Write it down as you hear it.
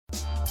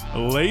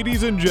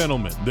Ladies and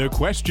gentlemen, the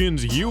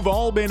questions you've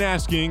all been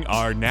asking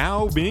are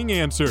now being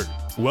answered.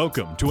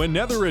 Welcome to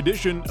another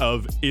edition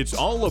of It's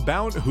All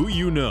About Who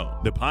You Know,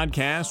 the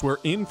podcast where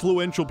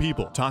influential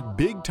people talk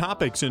big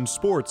topics in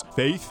sports,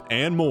 faith,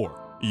 and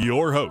more.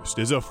 Your host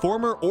is a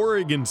former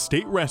Oregon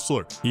State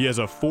wrestler. He has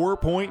a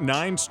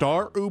 4.9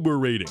 star Uber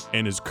rating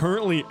and is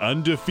currently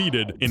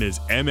undefeated in his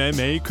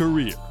MMA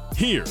career.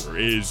 Here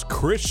is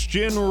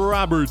Christian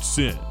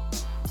Robertson.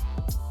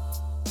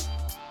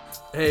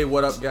 Hey,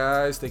 what up,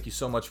 guys? Thank you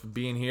so much for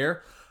being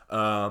here.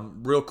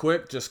 Real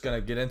quick, just going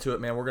to get into it,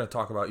 man. We're going to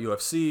talk about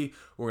UFC.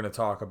 We're going to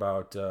talk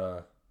about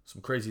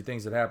some crazy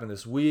things that happened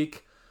this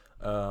week.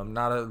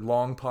 Not a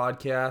long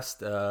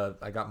podcast.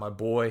 I got my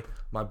boy,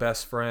 my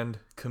best friend,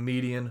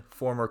 comedian,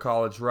 former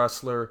college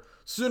wrestler,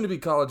 soon-to-be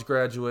college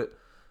graduate,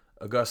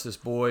 Augustus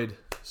Boyd.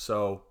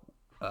 So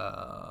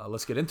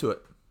let's get into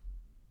it.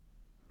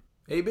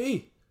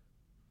 AB.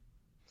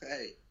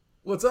 Hey.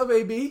 What's up,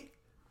 AB?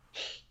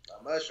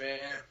 Not much, man.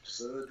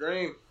 Just living the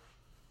dream.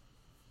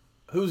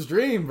 Whose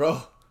dream,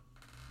 bro?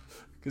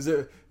 Because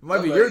it might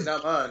Somebody's be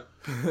not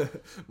mine.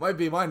 might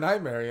be my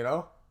nightmare, you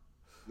know?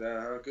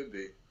 No, it could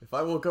be. If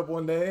I woke up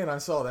one day and I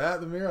saw that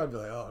in the mirror, I'd be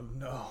like, oh,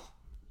 no.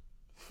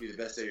 Be the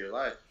best day of your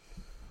life.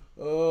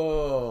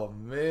 Oh,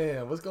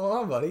 man. What's going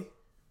on, buddy?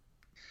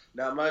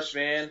 Not much,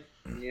 man.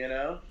 You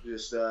know,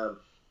 just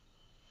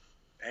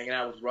hanging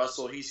out with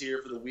Russell. He's here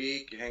for the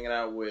week. Hanging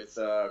out with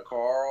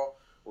Carl.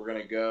 We're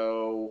going to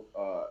go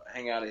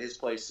hang out at his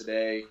place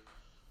today.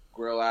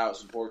 Grill out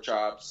some pork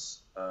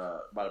chops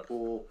by the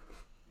pool.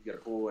 You got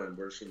a pool, and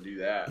we're just going to do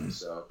that.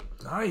 So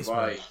Nice,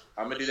 man.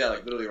 I'm going to do that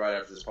like literally right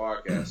after this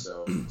podcast.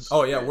 So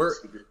Oh, yeah.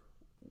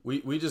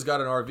 We just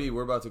got an RV.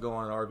 We're about to go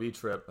on an RV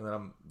trip. And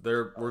then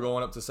we're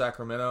going up to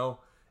Sacramento.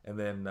 And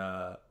then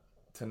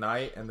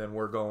tonight. And then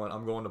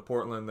I'm going to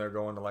Portland. They're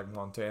going to like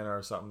Montana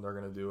or something. They're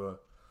going to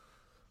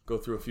go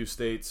through a few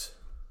states.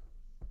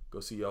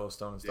 Go see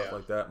Yellowstone and stuff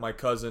like that. My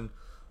cousin,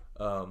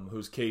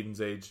 who's Caden's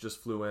age,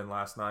 just flew in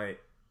last night.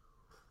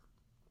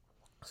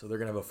 So they're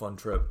going to have a fun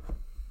trip.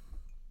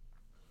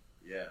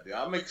 Yeah, dude,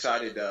 I'm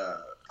excited.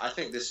 I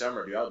think this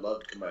summer, dude, I'd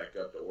love to come back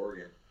up to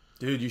Oregon.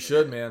 Dude, you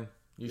should, man.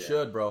 You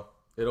should, bro.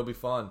 It'll be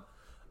fun.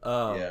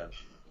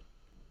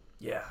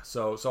 Yeah.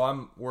 So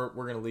we're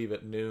gonna leave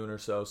at noon or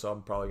so. So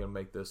I'm probably gonna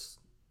make this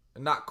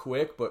not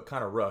quick, but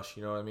kind of rush.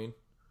 You know what I mean?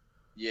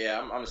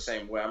 Yeah, I'm the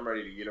same way. I'm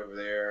ready to get over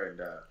there and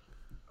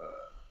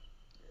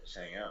just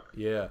hang out.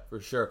 Yeah,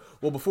 for sure.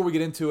 Well, before we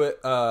get into it,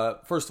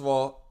 first of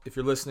all, if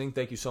you're listening,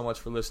 thank you so much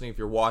for listening. If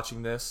you're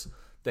watching this,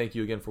 thank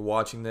you again for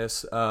watching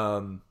this.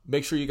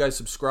 Make sure you guys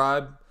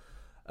subscribe.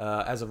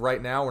 As of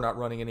right now, we're not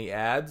running any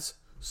ads.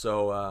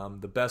 So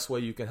the best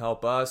way you can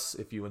help us,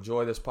 if you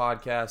enjoy this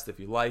podcast, if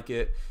you like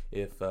it,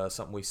 if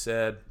something we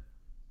said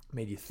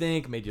made you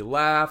think, made you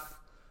laugh,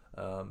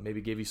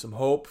 maybe gave you some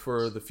hope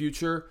for the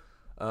future,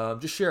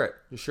 just share it.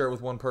 Just share it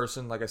with one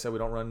person. Like I said, we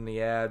don't run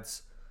any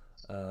ads.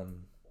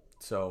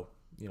 So,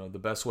 you know, the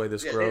best way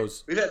this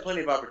grows. We've had plenty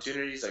of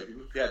opportunities. Like,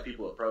 we've had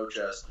people approach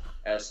us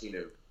asking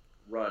to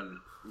run,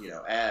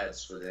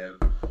 ads for them.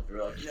 And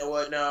we're like, you know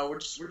what? No, we're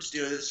just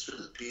doing this for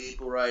the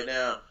people right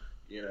now.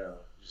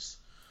 Just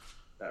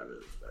not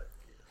really. But,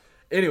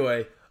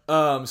 Anyway,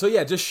 so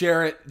yeah, just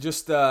share it.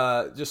 Just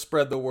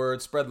spread the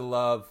word, spread the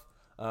love.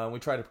 We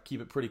try to keep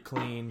it pretty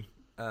clean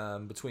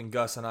between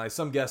Gus and I.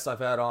 Some guests I've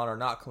had on are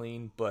not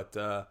clean, but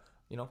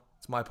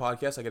it's my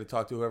podcast. I get to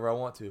talk to whoever I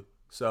want to.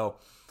 So.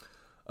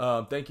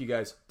 Thank you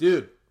guys.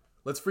 Dude,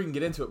 let's freaking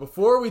get into it.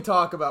 Before we're going to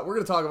talk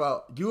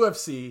about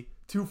UFC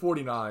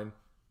 249.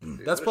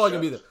 That's probably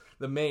going to be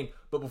the main.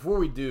 But before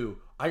we do,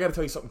 I got to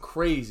tell you something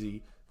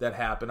crazy that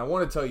happened. I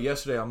wanted to tell you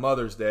yesterday on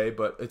Mother's Day,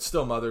 but it's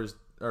still Mother's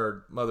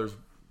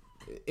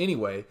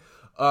anyway.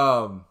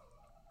 Bolt,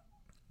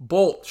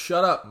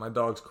 shut up. My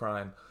dog's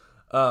crying.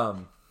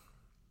 So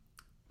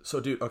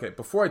dude, okay,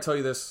 before I tell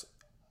you this,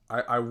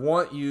 I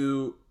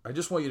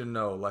just want you to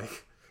know,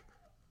 like,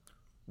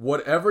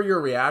 whatever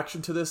your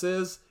reaction to this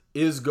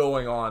is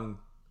going on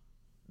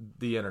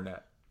the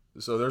internet.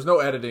 So there's no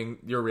editing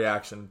your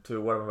reaction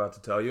to what I'm about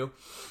to tell you.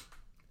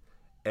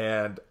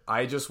 And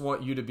I just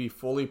want you to be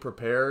fully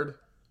prepared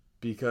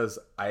because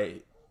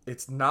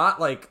it's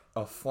not like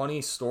a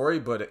funny story,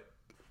 but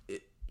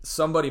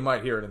somebody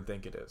might hear it and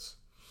think it is.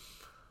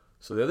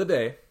 So the other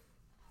day,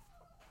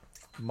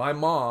 my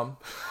mom...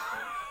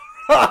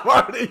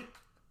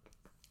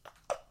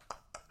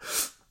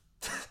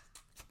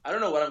 I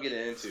don't know what I'm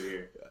getting into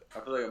here. I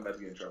feel like I'm about to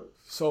get in trouble.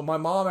 So my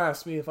mom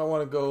asked me if I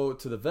want to go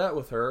to the vet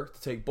with her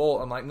to take Bolt.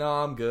 I'm like, no,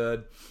 I'm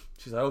good.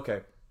 She's like,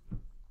 okay.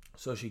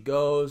 So she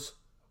goes.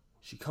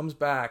 She comes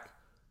back.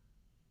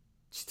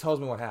 She tells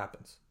me what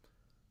happens.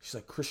 She's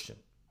like, Christian.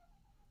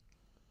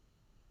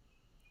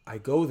 I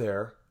go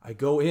there. I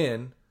go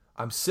in.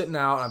 I'm sitting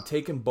out. I'm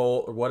taking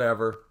Bolt or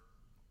whatever.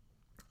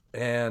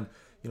 And,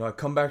 I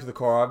come back to the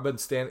car. I've been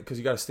standing because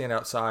you got to stand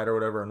outside or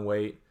whatever and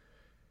wait.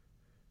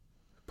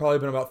 Probably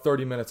been about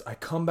 30 minutes. I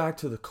come back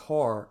to the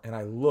car and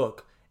I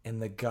look,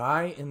 and the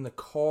guy in the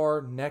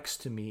car next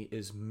to me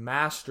is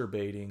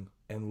masturbating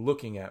and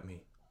looking at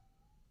me.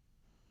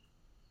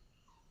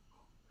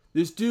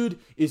 This dude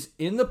is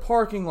in the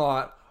parking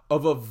lot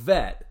of a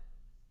vet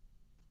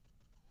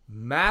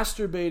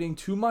masturbating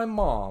to my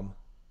mom,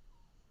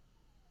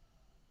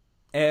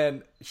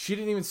 and she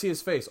didn't even see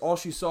his face. All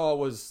she saw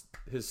was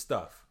his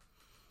stuff.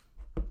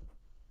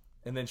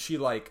 And then she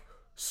like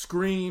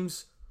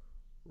screams,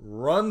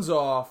 runs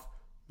off,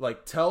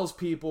 like tells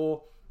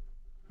people.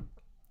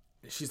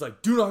 She's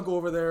like, do not go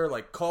over there,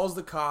 like calls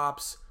the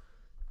cops,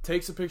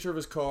 takes a picture of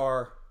his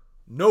car.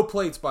 No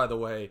plates, by the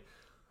way.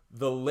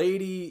 The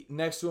lady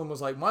next to him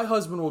was like, my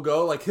husband will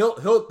go. Like,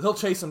 he'll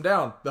chase him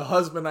down. The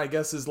husband, I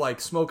guess, is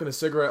like smoking a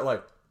cigarette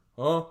like,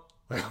 huh?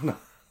 Like, I'm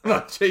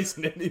not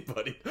chasing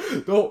anybody.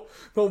 Don't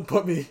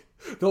put me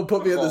in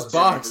this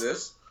box.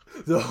 This.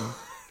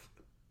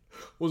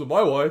 Wasn't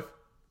my wife.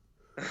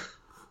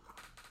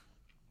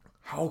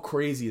 How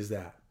crazy is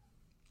that?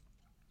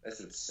 That's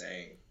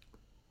insane.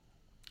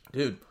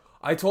 Dude,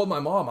 I told my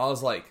mom, I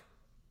was like,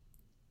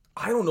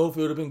 I don't know if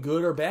it would have been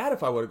good or bad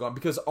if I would have gone.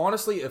 Because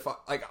honestly,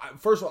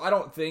 first of all, I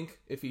don't think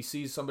if he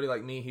sees somebody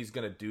like me, he's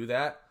going to do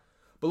that.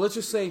 But let's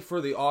just say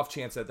for the off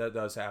chance that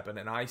does happen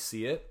and I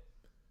see it,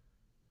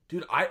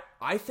 dude,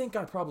 I think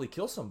I'd probably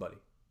kill somebody.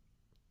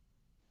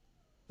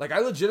 Like, I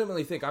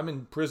legitimately think I'm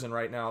in prison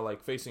right now,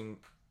 like, facing,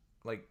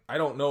 like, I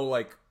don't know,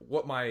 like,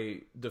 what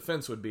my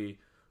defense would be,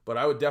 but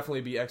I would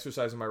definitely be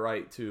exercising my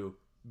right to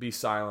be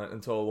silent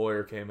until a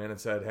lawyer came in and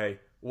said, hey,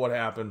 what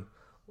happened?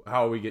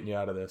 How are we getting you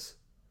out of this?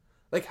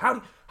 Like,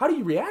 how do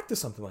you react to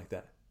something like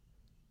that?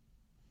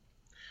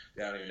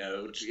 I don't even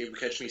know. It would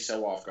catch me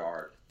so off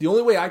guard. The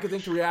only way I could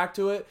think to react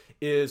to it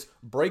is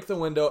break the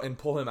window and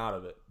pull him out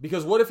of it.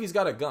 Because what if he's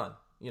got a gun?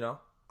 You know,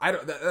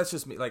 that's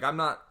just me. Like, I'm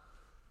not.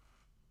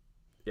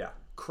 Yeah,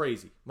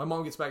 crazy. My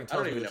mom gets back and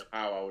tells me. I don't even know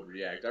how I would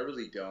react. I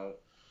really don't.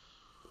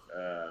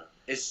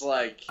 It's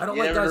like I don't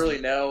you like never guys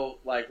really know.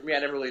 Like for me, I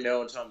never really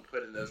know until I'm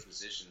put in those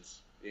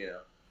positions. You know,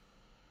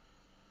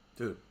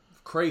 dude,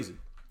 crazy,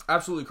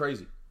 absolutely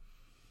crazy.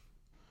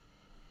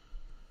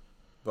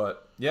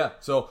 But yeah,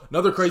 so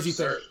another crazy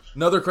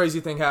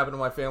thing happened to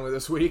my family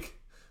this week.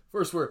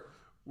 First, we're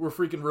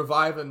freaking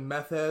reviving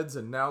meth heads,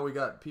 and now we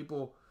got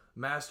people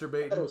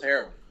masturbating. That was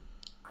terrible.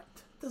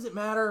 Does it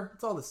matter?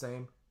 It's all the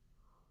same.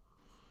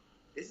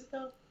 Is it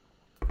though?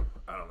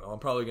 I don't know. I'm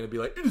probably gonna be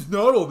like, it is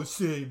not all the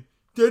same.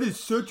 That is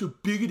such a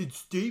bigoted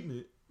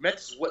statement.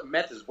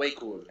 Meth is way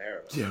cooler than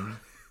heroin. Yeah,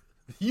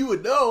 you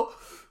would know.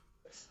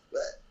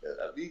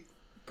 I mean,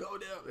 go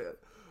down,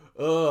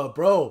 man.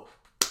 Bro,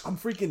 I'm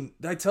freaking.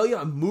 Did I tell you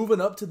I'm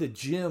moving up to the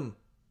gym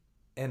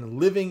and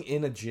living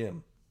in a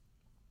gym?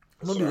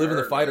 I'm gonna be living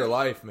the fighter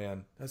life,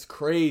 man. That's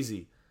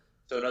crazy.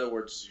 So in other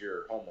words,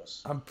 you're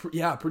homeless.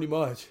 Yeah, pretty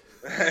much.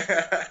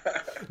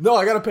 No,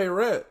 I gotta pay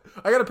rent.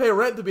 I gotta pay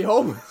rent to be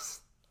homeless.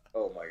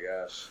 Oh my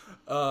gosh.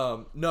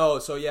 No,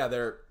 so yeah,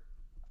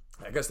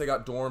 I guess they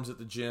got dorms at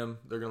the gym.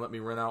 They're gonna let me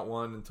rent out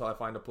one until I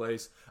find a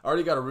place. I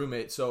already got a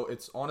roommate, so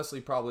it's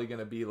honestly probably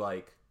gonna be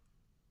like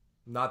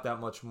not that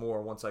much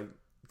more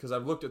because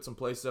I've looked at some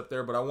places up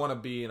there, but I want to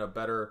be in a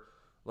better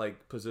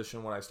like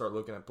position when I start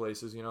looking at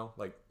places, you know,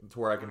 like to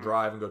where I can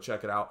drive and go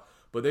check it out.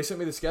 But they sent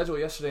me the schedule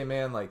yesterday,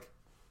 man. Like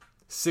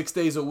 6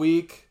 days a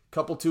week,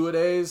 couple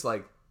 2-a-days.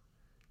 Like,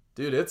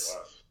 dude, it's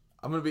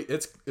gonna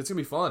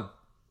be fun.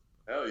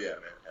 Hell yeah, man.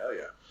 Hell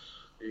yeah.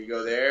 You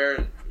go there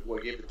and we'll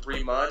give it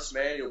 3 months,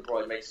 man. You'll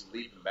probably make some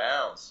leap and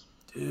bounds.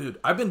 Dude,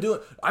 I've been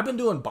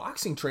doing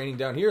boxing training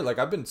down here. Like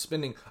I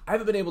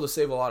haven't been able to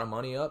save a lot of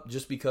money up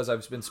just because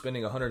I've been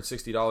spending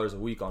 $160 a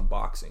week on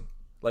boxing.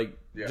 Like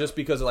just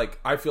because like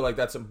I feel like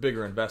that's a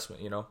bigger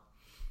investment, you know?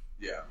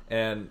 Yeah.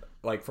 And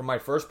like from my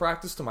first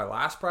practice to my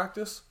last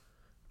practice,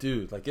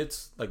 dude, like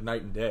it's like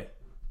night and day.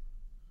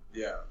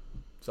 Yeah.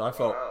 So I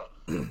felt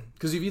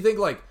because if you think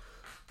like,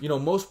 you know,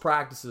 most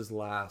practices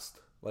last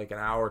like an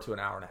hour to an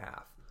hour and a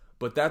half,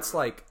 but that's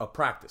like a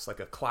practice, like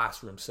a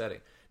classroom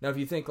setting. Now, if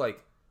you think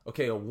like,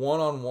 okay, a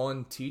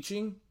one-on-one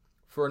teaching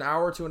for an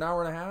hour to an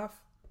hour and a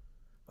half,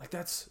 like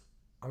that's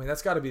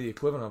got to be the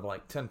equivalent of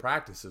like 10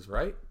 practices,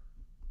 right?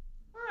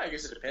 I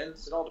guess it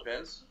depends. It all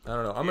depends. I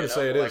don't know. I'm going to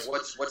say it is.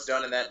 What's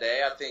done in that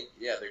day, I think,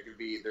 yeah,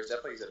 there's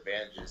definitely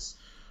advantages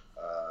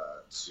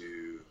to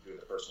doing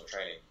the personal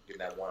training, getting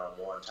that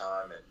one-on-one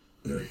time and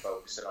really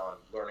focusing on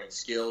learning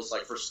skills.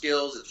 Like for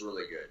skills, it's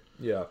really good.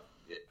 Yeah.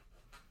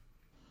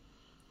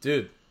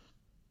 Dude,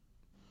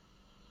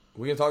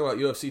 we going to talk about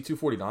UFC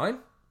 249?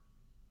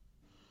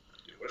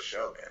 Dude, what a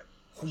show, man.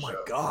 Oh my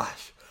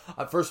gosh.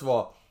 First of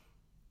all,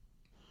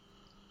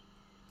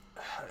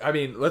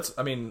 let's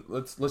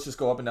just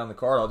go up and down the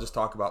card. I'll just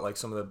talk about like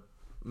some of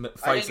the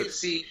fights.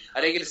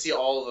 I didn't get to see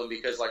all of them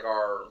because like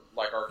our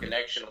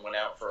connection went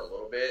out for a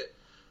little bit,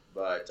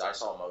 but I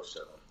saw most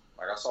of them.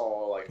 Like I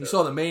saw like you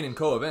saw the main and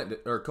co-event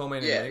or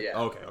co-main. Yeah, and yeah.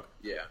 Okay.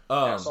 Yeah,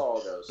 I saw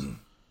all those.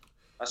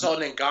 I saw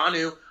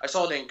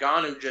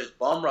Ngannou just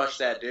bum rush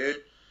that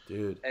dude,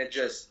 and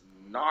just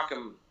knock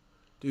him.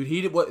 Dude,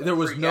 he did what? There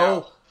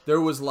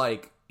was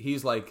like.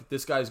 He's like,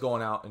 this guy's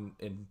going out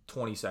in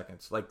 20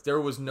 seconds. Like,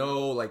 there was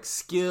no, like,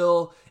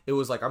 skill. It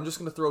was like, I'm just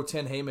going to throw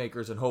 10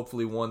 haymakers and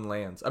hopefully one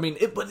lands. I mean,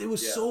 but it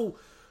was so,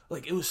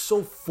 like it was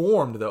so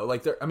formed though.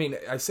 Like I mean,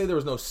 I say there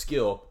was no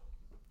skill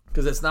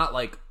because it's not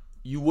like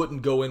you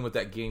wouldn't go in with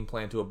that game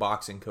plan to a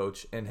boxing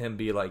coach and him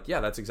be like, yeah,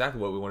 that's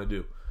exactly what we want to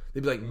do.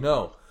 They'd be like,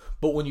 no.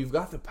 But when you've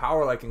got the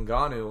power like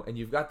Ngannou and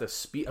you've got the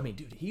speed, I mean,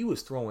 dude, he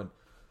was throwing.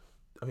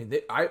 I mean,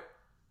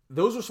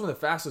 those were some of the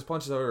fastest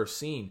punches I've ever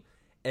seen,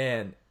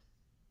 and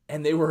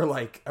they were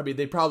like, I mean,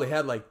 they probably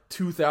had like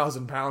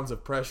 2,000 pounds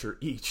of pressure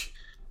each.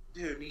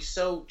 Dude, he's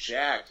so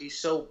jacked. He's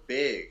so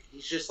big.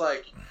 He's just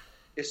like,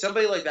 if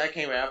somebody like that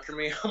came after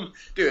me, I'm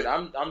doing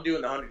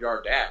the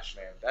 100-yard dash,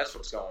 man. That's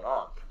what's going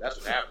on. That's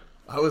what's happening.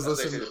 I was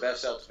listening to the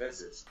best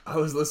self-defenses. I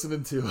was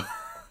listening to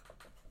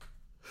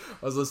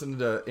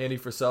Andy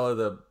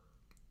Frisella,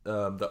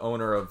 the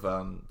owner of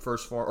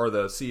First Form, or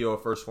the CEO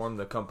of First Form,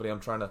 the company I'm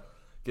trying to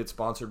get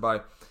sponsored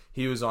by.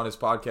 He was on his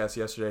podcast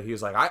yesterday. He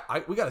was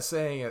like, we got a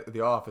saying at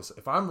the office: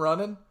 if I'm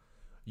running,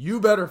 you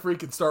better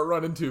freaking start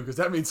running too, because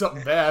that means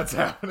something bad's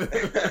happening.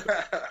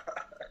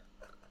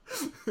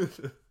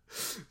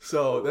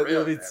 So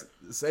it's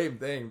the same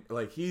thing.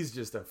 Like, he's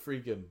just a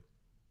freaking.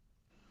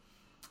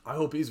 I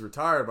hope he's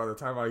retired by the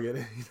time I get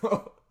in.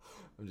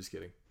 I'm just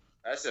kidding.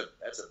 That's a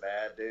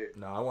bad dude.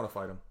 No, I want to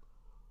fight him.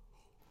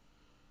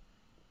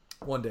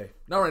 One day,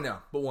 not right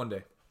now, but one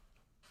day.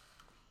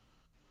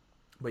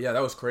 But yeah,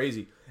 that was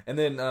crazy. And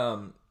then,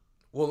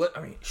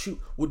 shoot.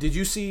 Well, did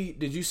you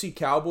see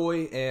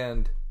Cowboy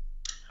and?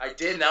 I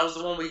did, and that was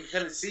the one we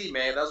couldn't see,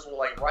 man. That was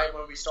like right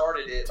when we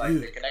started it, like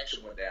the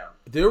connection went down.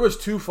 There was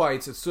 2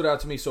 fights that stood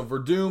out to me. So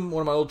Verdum,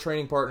 one of my old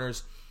training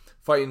partners,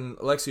 fighting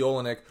Alexei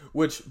Olenek,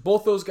 which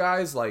both those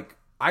guys, like,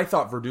 I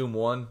thought Verdum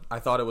won. I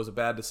thought it was a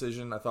bad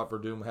decision. I thought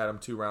Verdum had him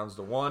 2 rounds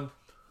to 1.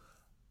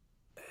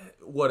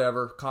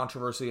 Whatever,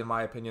 controversy in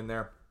my opinion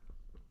there.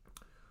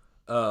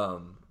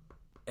 And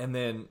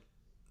then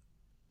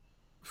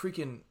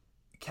freaking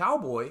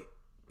Cowboy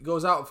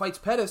goes out and fights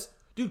Pettis.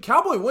 Dude,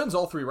 Cowboy wins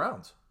all 3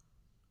 rounds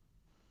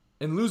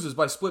and loses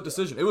by split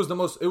decision. It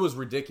was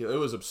ridiculous. It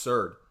was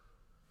absurd.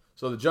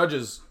 So the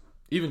judges,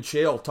 even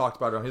Chael talked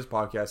about it on his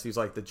podcast. He's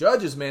like, the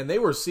judges, man, they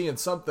were seeing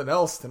something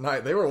else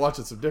tonight. They were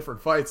watching some different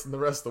fights than the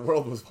rest of the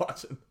world was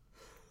watching.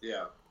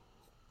 Yeah.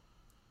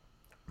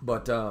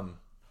 But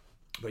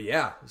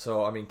yeah.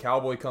 So, I mean,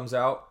 Cowboy comes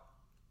out.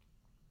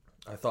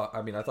 I thought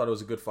it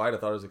was a good fight. I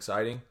thought it was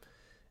exciting.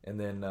 And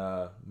then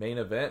main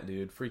event,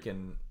 dude,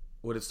 freaking,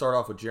 would it start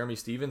off with Jeremy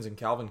Stevens and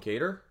Calvin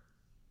Kattar?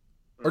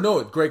 Or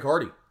no, Greg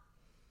Hardy.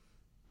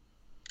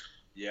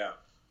 Yeah.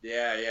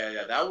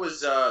 That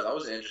was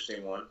an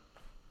interesting one,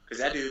 because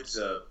that dude's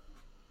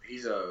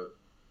he's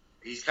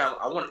kind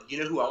of, I want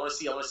to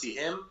see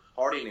him,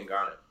 Hardy, and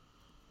Ngannou.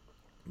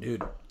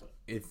 Dude,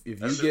 if you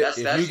that's get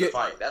the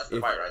fight. That's the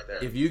fight right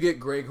there. If you get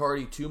Greg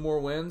Hardy 2 more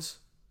wins,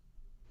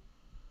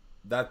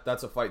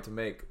 that's a fight to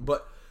make.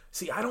 But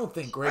see, I don't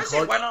think Greg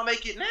Hardy. Why not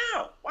make it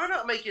now? Why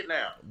not make it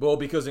now? Well,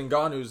 because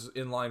Ngannou's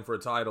in line for a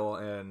title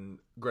and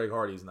Greg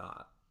Hardy's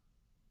not.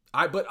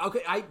 But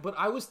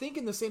I was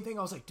thinking the same thing.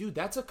 I was like, dude,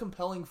 that's a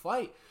compelling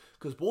fight,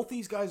 because both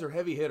these guys are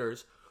heavy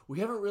hitters. We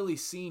haven't really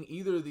seen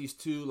either of these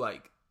two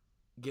like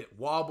get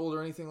wobbled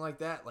or anything like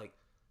that. Like,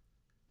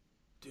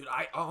 dude,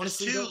 I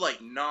honestly just 2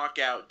 like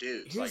knockout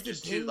dudes. Here's Like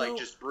just thing, 2 like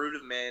just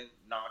brute men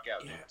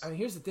knockout dudes. I mean,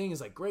 here's the thing: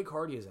 is like Greg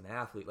Hardy is an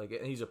athlete, like,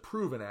 and he's a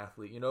proven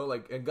athlete.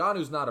 Like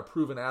Ngannou's not a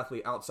proven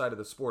athlete outside of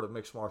the sport of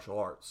mixed martial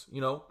arts.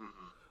 Mm-hmm.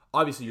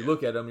 Obviously, you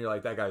look at him, you're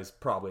like, that guy's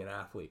probably an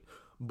athlete,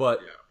 but.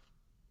 Yeah.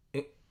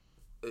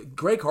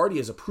 Greg Hardy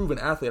is a proven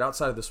athlete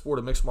outside of the sport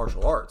of mixed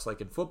martial arts. Like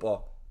in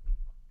football,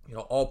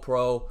 all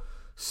pro,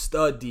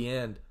 stud,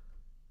 D-end.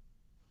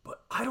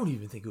 But I don't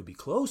even think it would be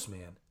close,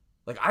 man.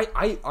 Like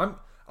I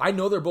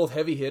know they're both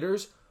heavy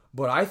hitters,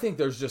 but I think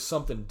there's just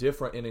something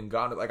different in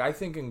Ngannou. Like I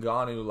think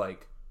Ngannou,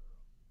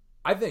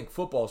 I think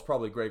football is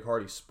probably Greg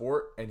Hardy's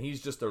sport, and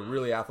he's just a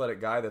really athletic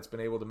guy that's been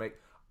able to make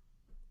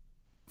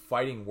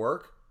fighting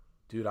work.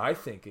 Dude, I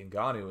think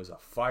Ngannou is a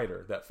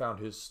fighter that found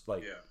his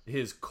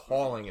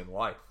calling in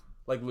life.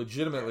 Like,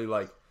 legitimately,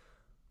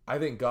 I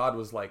think God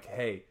was like,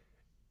 hey,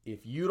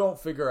 if you don't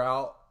figure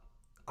out,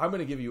 I'm going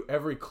to give you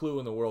every clue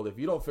in the world. If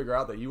you don't figure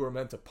out that you were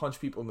meant to punch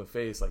people in the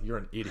face, like, you're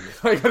an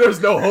idiot. Like, there's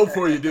no hope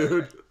for you,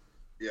 dude.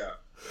 Yeah.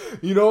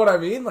 You know what I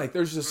mean? Like,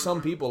 there's just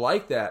some people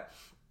like that.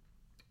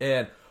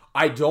 And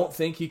I don't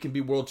think he can be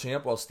world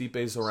champ while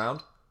Stipe's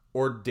around,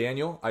 or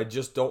Daniel. I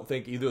just don't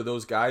think either of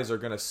those guys are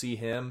going to see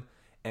him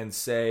and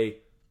say,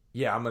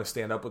 yeah, I'm going to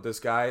stand up with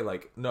this guy.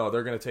 Like, no,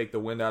 they're going to take the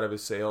wind out of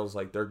his sails.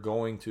 Like, they're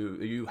going to.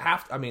 You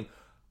have to. I mean,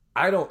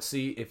 I don't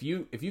see if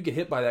you get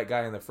hit by that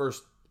guy in the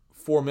first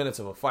 4 minutes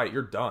of a fight,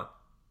 you're done.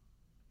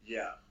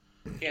 Yeah,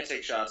 you can't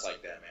take shots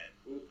like that,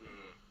 man.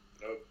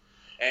 Nope.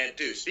 And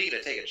dude, speaking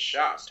of taking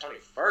shots, Tony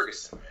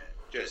Ferguson, man,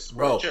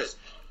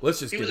 let's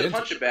just he get was a into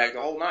punching bag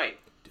the whole night,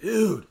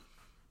 dude.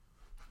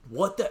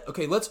 What the?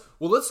 Okay, let's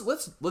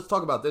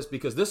talk about this,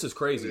 because this is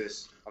crazy.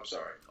 I'm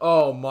sorry.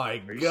 Oh my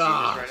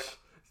gosh.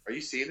 Are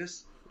you seeing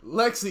this?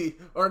 Lexi,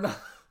 or not,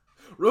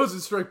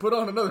 Rosenstrike put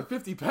on another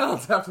 50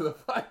 pounds after the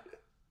fight.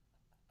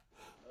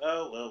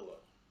 Oh, well.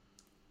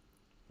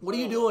 What are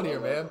you doing here,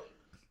 man?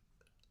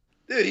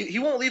 Dude, he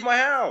won't leave my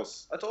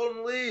house. I told him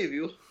to leave.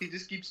 He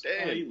just keeps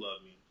staying. Oh, you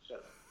love me.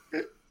 Shut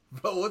up.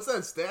 Bro, what's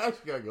that stash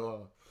you got going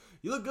on?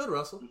 You look good,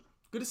 Russell.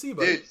 Good to see you,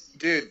 buddy.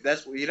 Dude,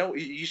 that's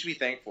you should be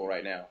thankful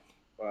right now,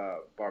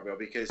 Barbell,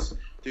 because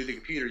through the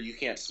computer you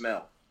can't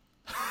smell.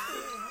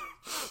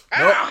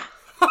 Nope.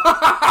 What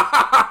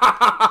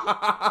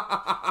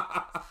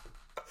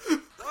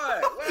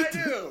I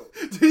do?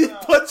 Did he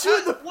punch you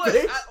in the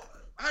face?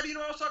 How do you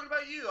know I was talking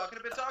about you? I could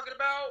have been talking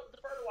about the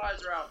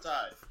fertilizer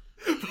outside.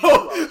 Bro.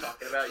 I was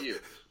talking about you.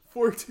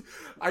 14.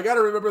 I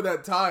gotta remember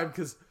that time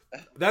because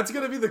that's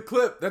gonna be the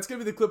clip. That's gonna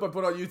be the clip I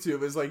put on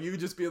YouTube. Is like you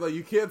just being like,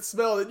 you can't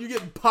smell it, you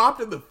getting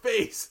popped in the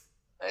face.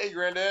 Hey,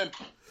 Granddad.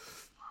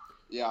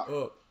 Yeah.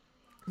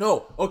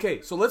 No,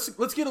 okay. So let's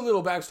get a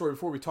little backstory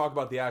before we talk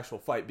about the actual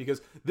fight,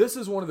 because this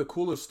is one of the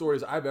coolest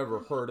stories I've ever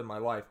heard in my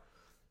life.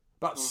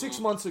 About 6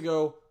 months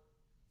ago,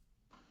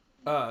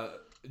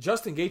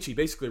 Justin Gaethje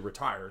basically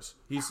retires.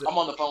 I'm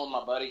on the phone with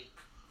my buddy.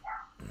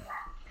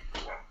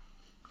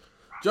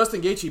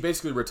 Justin Gaethje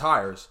basically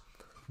retires.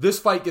 This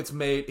fight gets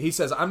made. He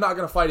says, I'm not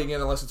going to fight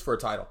again unless it's for a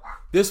title.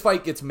 This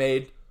fight gets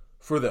made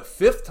for the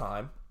 5th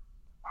time.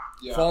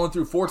 Yeah. Falling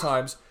through 4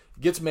 times.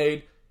 Gets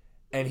made.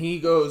 And he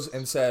goes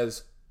and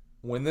says,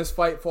 when this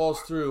fight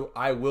falls through,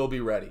 I will be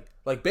ready.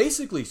 Like,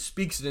 basically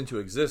speaks it into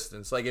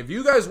existence. Like, if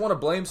you guys want to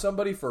blame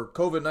somebody for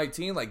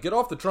COVID-19, like, get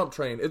off the Trump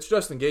train. It's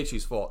Justin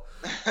Gaethje's fault.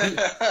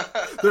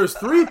 There's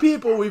 3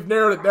 people we've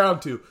narrowed it down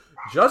to.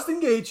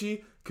 Justin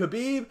Gaethje,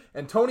 Khabib,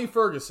 and Tony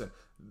Ferguson.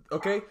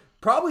 Okay?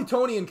 Probably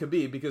Tony and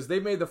Khabib, because they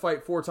made the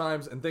fight 4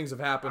 times and things have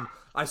happened.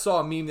 I saw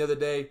a meme the other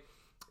day.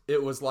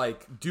 It was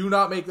like, do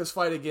not make this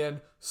fight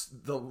again.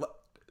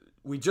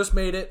 We just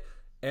made it,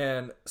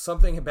 and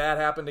something bad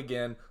happened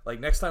again. Like,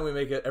 next time we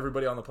make it,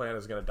 everybody on the planet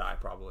is going to die,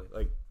 probably.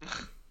 Like,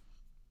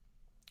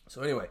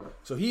 so anyway,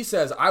 so he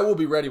says, I will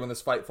be ready when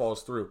this fight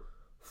falls through.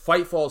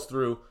 Fight falls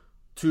through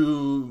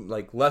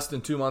less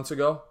than 2 months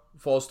ago.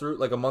 Falls through,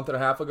 like a month and a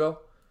half ago.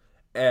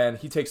 And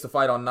he takes the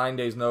fight on 9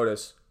 days'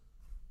 notice.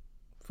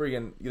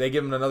 They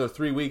give him another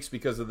 3 weeks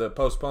because of the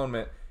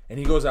postponement, and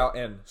he goes out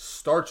and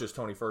starches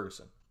Tony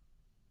Ferguson.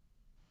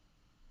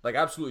 Like,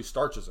 absolutely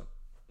starches him.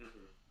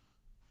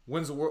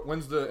 Mm-hmm.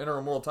 Wins the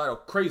interim world title.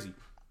 Crazy.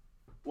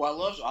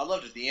 Well, I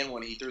loved at the end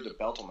when he threw the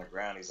belt on the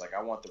ground. He's like,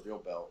 I want the real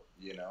belt,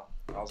 you know?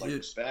 I was like,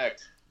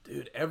 respect.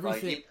 Dude,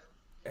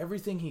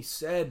 everything he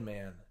said,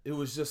 man, it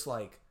was just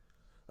like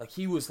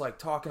he was like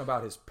talking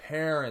about his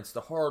parents,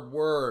 the hard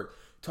work,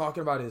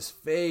 talking about his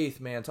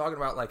faith, man, talking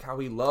about like how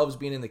he loves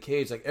being in the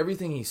cage, like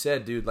everything he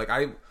said, dude. Like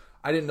I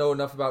didn't know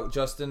enough about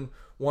Justin.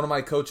 One of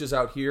my coaches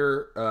out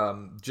here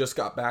just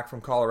got back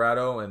from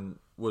Colorado and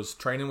was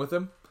training with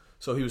him,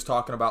 so he was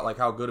talking about like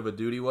how good of a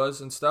dude he was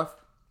and stuff.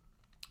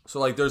 So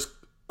like there's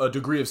a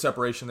degree of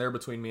separation there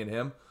between me and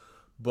him,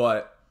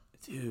 but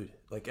dude,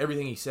 like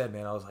everything he said,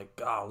 man, I was like,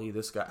 golly,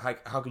 this guy,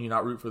 how can you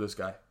not root for this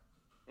guy?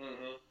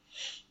 Mm-hmm.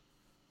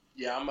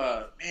 Yeah, I'm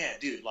man,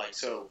 dude. Like,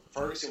 so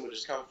Ferguson would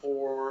just come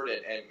forward,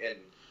 and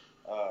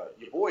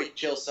your boy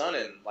Chael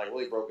Sonnen like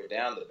really broke it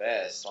down the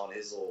best on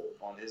his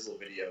little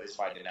video, his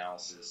fight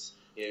analysis.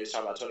 You know, he was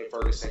talking about Tony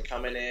Ferguson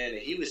coming in, and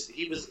he was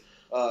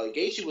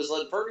Gaethje was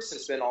letting Ferguson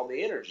spend all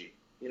the energy.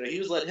 You know, he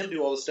was letting him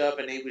do all the stuff,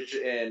 and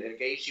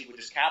Gaethje would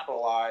just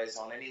capitalize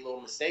on any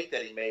little mistake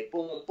that he made.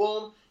 Boom,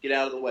 boom, get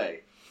out of the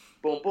way.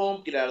 Boom,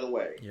 boom, get out of the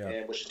way. Yeah.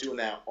 And was just doing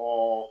that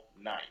all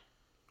night.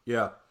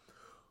 Yeah.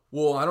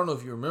 Well, I don't know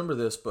if you remember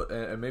this, but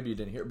and maybe you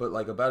didn't hear, but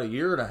like about a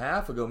year and a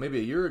half ago, maybe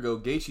a year ago,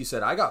 Gaethje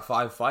said, I got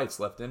 5 fights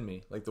left in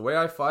me. Like the way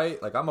I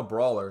fight, like I'm a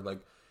brawler.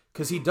 Like,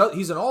 because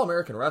he's an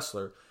All-American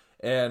wrestler.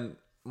 And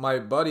my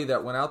buddy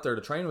that went out there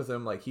to train with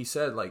him, like he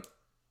said, like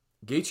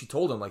Gaethje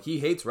told him, like he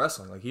hates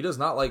wrestling. Like he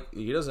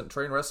doesn't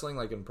train wrestling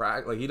like in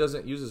practice. Like he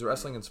doesn't use his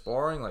wrestling in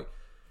sparring. Like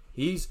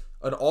he's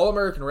an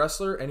All-American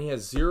wrestler and he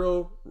has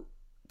 0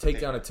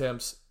 takedown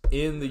attempts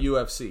in the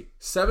UFC.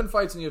 7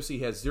 fights in the UFC, he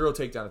has 0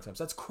 takedown attempts.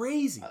 That's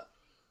crazy.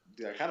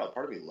 Dude, kind of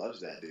part of me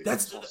loves that, dude.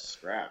 That's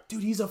scrap.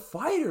 Dude, he's a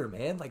fighter,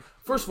 man. Like,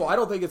 first of all, I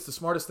don't think it's the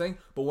smartest thing,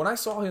 but when I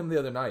saw him the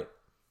other night,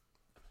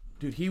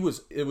 dude, it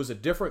was a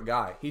different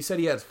guy. He said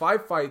he has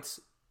 5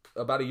 fights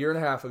about a year and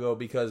a half ago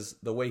because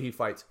the way he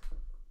fights.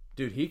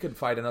 Dude, he could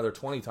fight another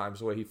 20 times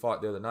the way he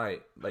fought the other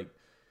night. Like,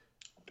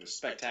 a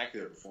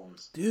spectacular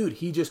performance. Dude,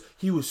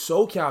 he was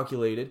so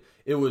calculated.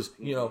 It was,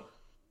 you know,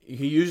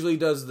 he usually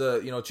does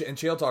the, you know, and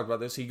Chael talked about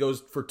this. He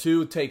goes for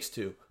 2, takes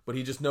 2, but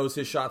he just knows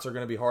his shots are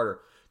going to be harder.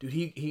 Dude,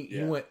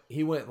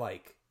 he went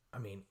like, I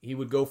mean, he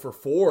would go for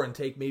 4 and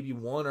take maybe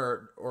 1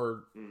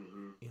 or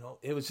you know,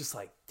 it was just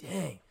like,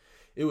 dang,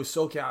 it was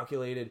so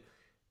calculated.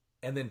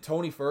 And then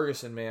Tony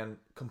Ferguson, man,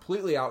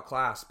 completely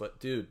outclassed,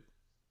 but dude.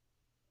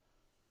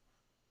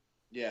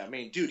 Yeah, I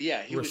mean, dude,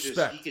 yeah, he could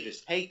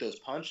just take those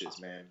punches,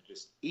 man,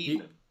 just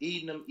eating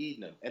them.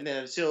 And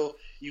then until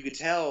you could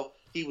tell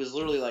he was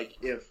literally like,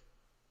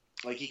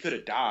 he could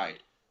have died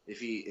if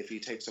he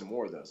takes some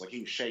more of those. Like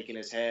he was shaking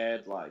his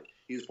head, like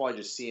he was probably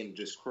just seeing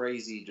just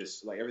crazy,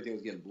 just like everything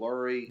was getting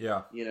blurry.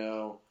 Yeah, you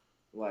know,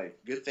 like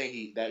good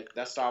thing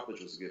that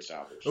stoppage was a good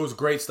stoppage. It was a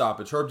great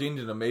stoppage. Herb Dean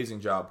did an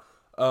amazing job.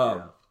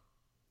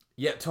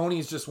 Yeah,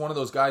 Tony's just one of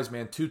those guys,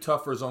 man. Too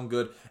tough for his own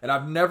good. And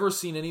I've never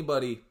seen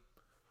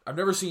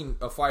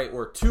a fight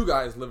where two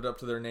guys lived up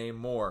to their name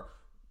more.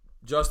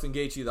 Justin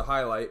Gaethje, the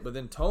highlight, but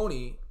then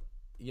Tony,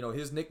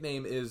 his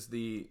nickname is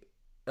the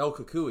El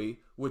Cucuy,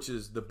 which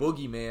is the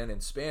boogeyman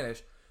in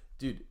Spanish.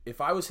 Dude, if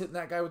I was hitting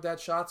that guy with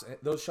those shots,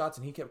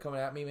 and he kept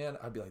coming at me, man,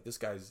 I'd be like, this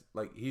guy's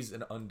like, he's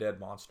an undead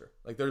monster.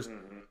 Like,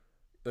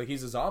 like,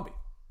 he's a zombie.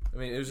 I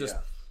mean, it was just,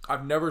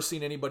 I've never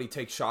seen anybody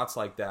take shots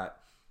like that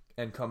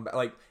and come back.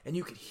 Like, and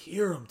you could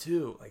hear him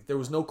too. Like, there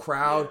was no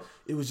crowd.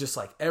 Yeah. It was just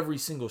like every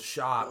single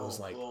shot was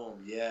like,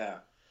 boom, yeah.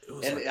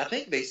 And I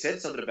think they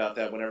said something about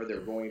that whenever they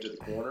were going into the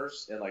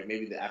corners and like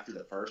maybe after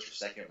the first or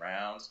second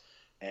rounds.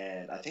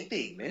 And I think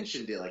they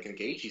mentioned it like in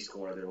Gaethje's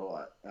corner. They were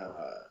like,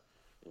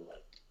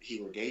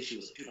 Gaethje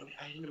was like, dude,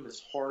 I hit him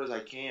as hard as I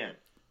can,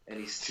 and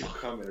he's still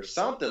coming or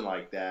something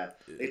like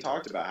that. They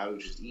talked about how he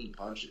was just eating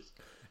punches.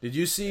 Did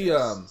you see?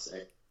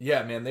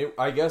 Yeah, man.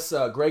 I guess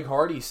Greg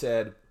Hardy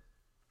said,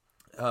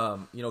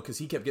 because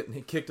he kept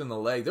getting kicked in the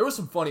leg. There were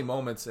some funny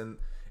moments in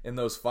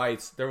those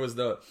fights. There was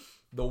the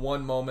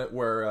one moment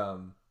where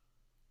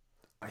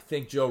I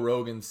think Joe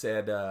Rogan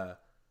said,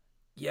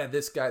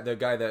 this guy, the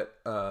guy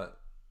that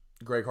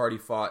Greg Hardy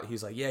fought,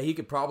 he's like, yeah, he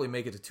could probably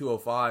make it to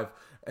 205,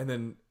 and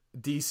then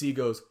DC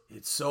goes,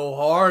 it's so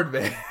hard,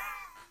 man.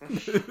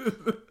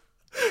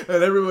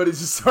 And everybody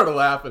just started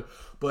laughing.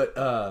 But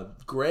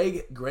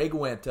Greg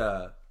went,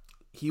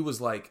 he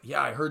was like,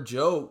 yeah, I heard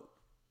Joe,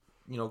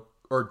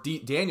 or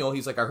Daniel,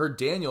 he's like, I heard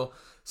Daniel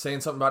saying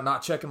something about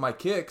not checking my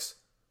kicks.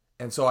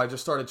 And so I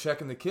just started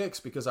checking the kicks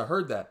because I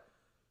heard that.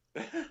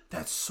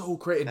 That's so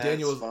crazy. That's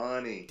Daniel was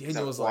funny.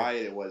 Daniel was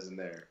quiet like, it was in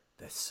there.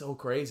 That's so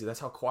crazy. That's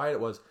how quiet it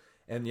was.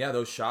 And yeah,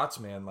 those shots,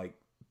 man, like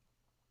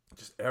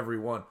just every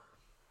one.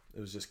 It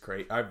was just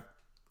great.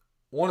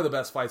 One of the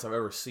best fights I've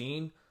ever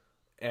seen,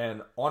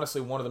 and honestly,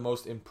 one of the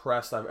most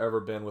impressed I've ever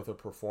been with a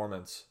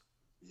performance.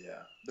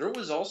 Yeah, there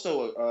was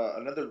also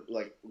another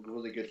like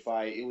really good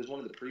fight. It was one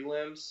of the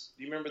prelims.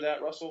 Do you remember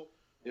that, Russell?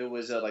 It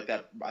was like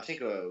that. I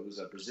think it was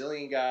a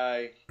Brazilian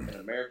guy and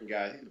an American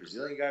guy. I think the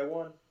Brazilian guy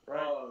won,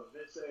 right?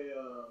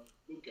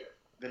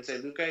 Vince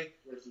Luque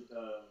versus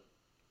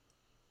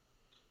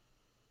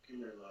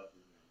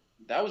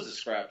that was a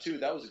scrap too.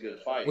 That was a good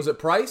fight. Was it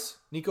Price?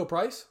 Nico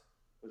Price?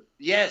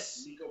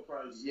 Yes. Nico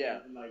Price.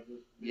 Yeah. And like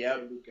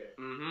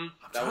Mm-hmm.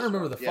 I'm trying to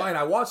remember the fight.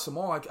 I watched them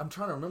all. I'm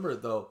trying to remember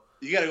it though.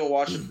 You got to go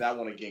watch that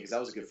one again because that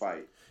was a good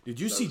fight. Did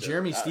you see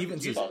Jeremy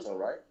Stevens? You thought so,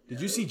 right? Did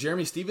you see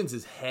Jeremy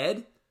Stevens'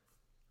 head?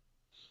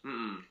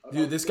 Mm-mm.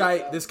 Dude, this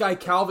guy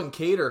Calvin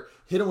Cater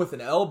hit him with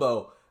an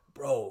elbow,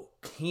 bro.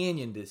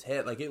 Canyoned his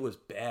head like it was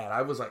bad.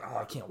 I was like, oh,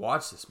 I can't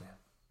watch this, man.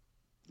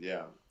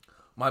 Yeah.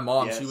 My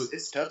mom,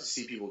 it's tough to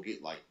see people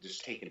get like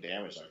just taking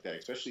damage like that,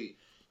 especially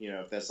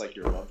if that's like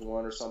your loved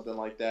one or something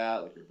like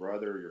that, like your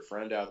brother or your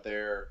friend out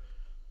there.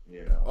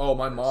 Oh,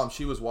 my mom,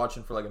 she was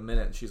watching for like a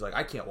minute, and she's like,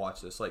 I can't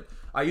watch this. Like,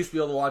 I used to be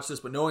able to watch this,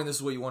 but knowing this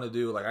is what you want to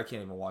do, like, I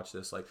can't even watch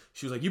this. Like,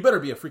 she was like, you better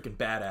be a freaking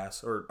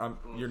badass, or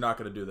you're not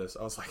going to do this.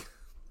 I was like,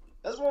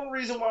 that's one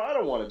reason why I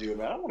don't want to do it,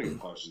 man. I don't want to get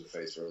punched in the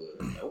face for a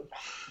living. Nope.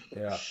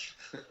 Yeah.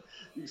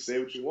 You can say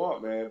what you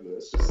want, man, but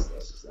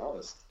that's just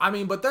honest. I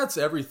mean, but that's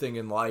everything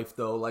in life,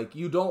 though. Like,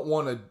 you don't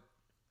want to,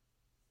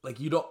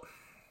 like, you don't.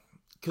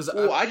 Because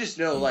I just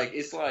know, like,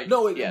 it's like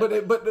no,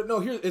 but no.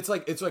 Here, it's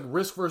like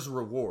risk versus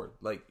reward.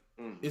 Like,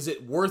 is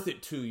it worth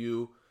it to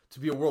you to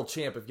be a world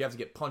champ if you have to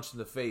get punched in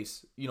the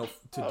face? To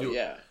do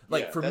it.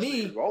 Like for that's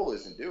me, what your goal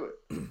is to do it.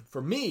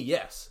 For me,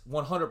 yes,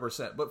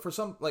 100%. But for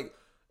some,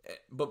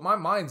 but my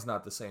mind's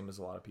not the same as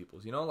a lot of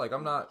people's. Like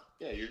I'm not.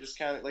 Yeah, you're just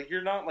kind of like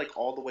you're not like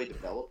all the way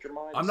developed your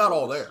mind. I'm not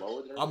all there.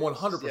 I'm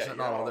 100%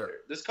 not all there.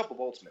 There's a couple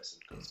volts missing.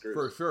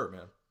 For sure,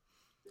 man.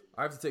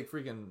 I have to take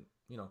freaking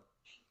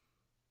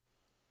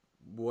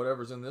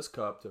whatever's in this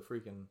cup to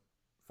freaking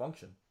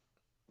function.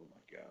 Oh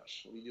my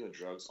gosh, are we doing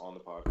drugs on the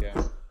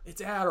podcast?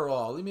 It's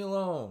Adderall. Leave me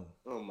alone.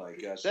 Oh my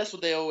gosh, that's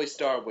what they always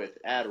start with,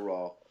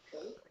 Adderall.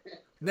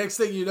 Next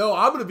thing you know,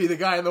 I'm gonna be the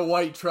guy in the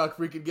white truck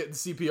freaking getting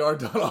CPR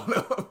done on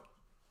him.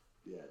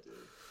 Yeah, dude.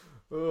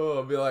 Oh,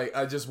 I'll be like,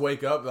 I just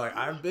wake up like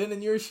I've been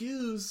in your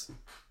shoes.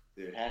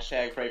 Dude,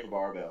 hashtag pray for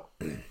barbell.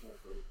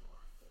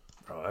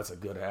 Oh, that's a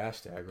good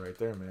hashtag right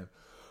there, man.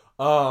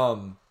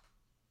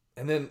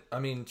 And then, I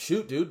mean,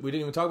 shoot, dude, we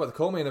didn't even talk about the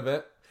co-main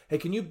event. Hey,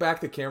 can you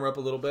back the camera up a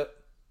little bit?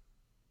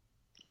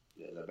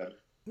 Yeah, is that better?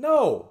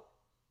 No.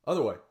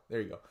 Other way. There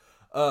you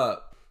go.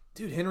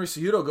 Dude, Henry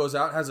Cejudo goes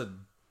out, has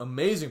an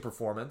amazing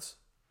performance,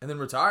 and then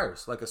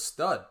retires like a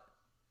stud.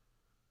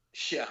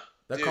 Yeah.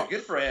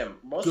 Good for him.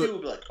 Most people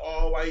will be like,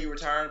 oh, why are you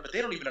retiring? But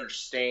they don't even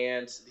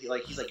understand. He's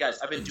like, guys,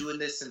 I've been doing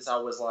this since I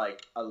was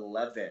like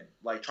 11.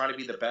 Like, trying to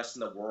be the best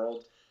in the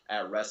world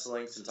at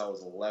wrestling since I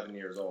was 11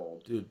 years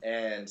old. Dude.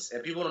 And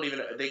people don't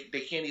even, they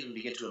can't even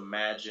begin to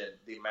imagine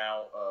the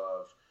amount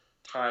of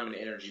time and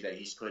energy that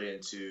he's put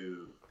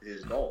into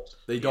his goals.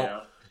 They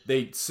don't.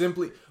 They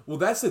simply, well,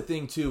 that's the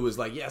thing too, is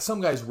like, yeah,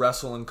 some guys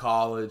wrestle in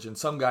college and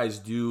some guys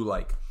do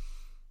like,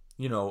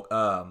 they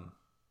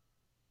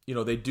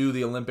do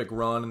the Olympic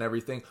run and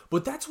everything,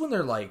 but that's when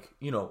they're like,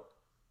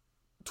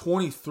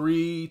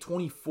 23,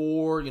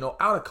 24,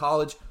 out of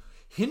college.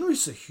 Henry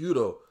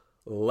Cejudo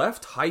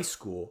left high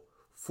school,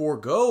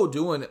 forgo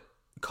doing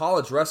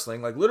college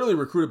wrestling, like literally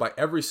recruited by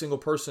every single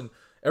person,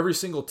 every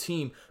single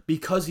team,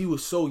 because he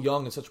was so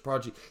young and such a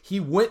prodigy. He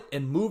went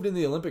and moved in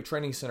the Olympic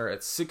Training Center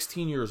at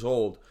 16 years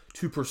old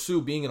to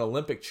pursue being an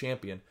Olympic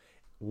champion.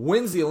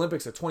 Wins the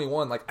Olympics at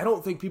 21. Like, I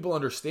don't think people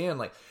understand.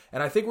 Like,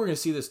 and I think we're going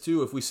to see this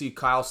too if we see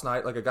Kyle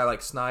Snyder, like a guy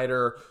like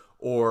Snyder,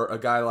 or a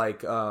guy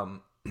like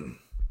some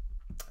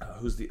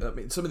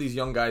of these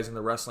young guys in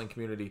the wrestling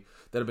community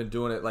that have been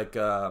doing it. Like,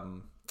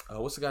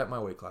 what's the guy at my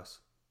weight class?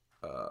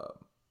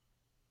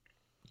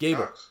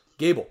 Gable.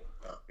 Gable.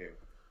 Oh, Gable.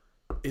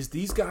 Is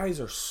these guys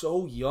are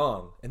so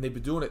young and they've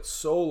been doing it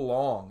so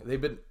long. They've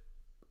been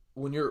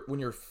when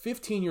you're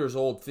 15 years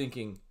old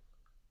thinking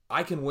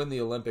I can win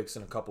the Olympics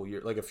in a couple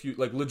years,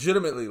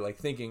 legitimately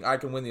thinking I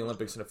can win the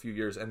Olympics in a few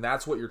years, and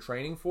that's what you're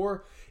training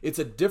for. It's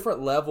a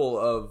different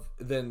level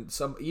than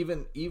some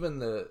even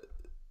the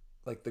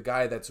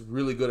guy that's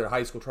really good at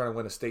high school trying to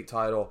win a state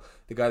title,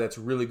 the guy that's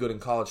really good in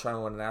college trying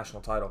to win a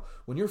national title.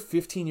 When you're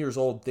 15 years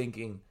old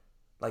thinking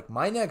like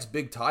my next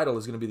big title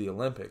is going to be the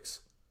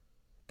Olympics,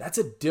 that's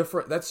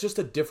just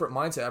a different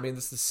mindset. I mean,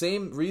 it's the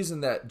same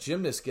reason that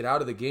gymnasts get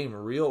out of the game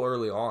real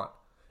early on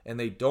and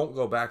they don't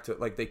go back to,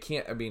 they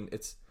can't,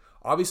 it's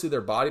obviously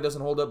their body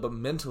doesn't hold up, but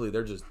mentally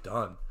they're just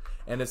done.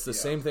 And it's the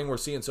same thing we're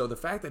seeing. So the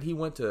fact that he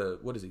went to,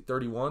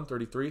 31,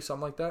 33,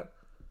 something like that,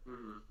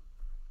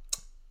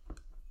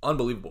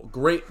 unbelievable.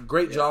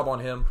 Great job on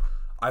him.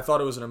 I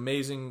thought it was an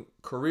amazing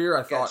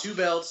career. Got two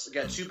belts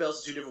in two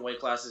different weight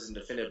classes and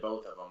defended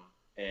both of them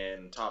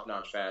in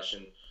top-notch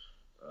fashion.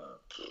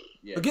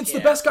 Against the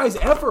best guys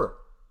ever.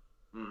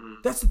 Mm-hmm.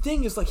 That's the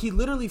thing, is he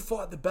literally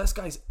fought the best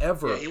guys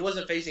ever. Yeah, he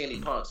wasn't facing any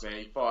punks, man.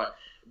 He fought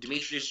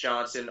Demetrius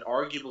Johnson,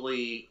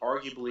 arguably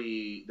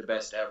the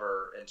best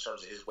ever in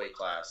terms of his weight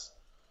class.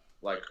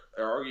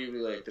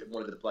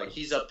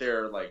 He's up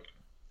there,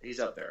 he's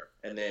up there.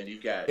 And then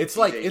you've got it's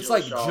like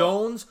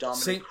Jones,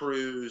 Dominic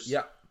Cruz.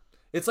 Yeah.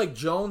 It's like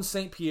Jones,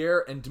 St.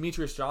 Pierre, and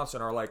Demetrius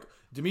Johnson are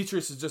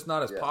Demetrius is just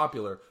not as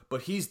popular,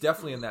 but he's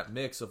definitely in that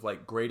mix of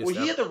greatest.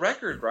 Well, he had the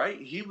record, right?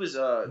 He was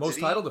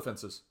most title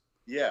defenses.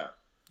 Yeah.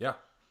 Yeah.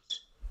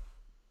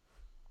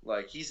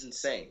 He's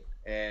insane,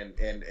 and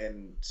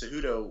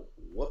Cejudo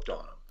whooped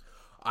on him.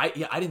 I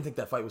didn't think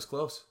that fight was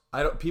close.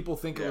 People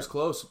think it was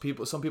close.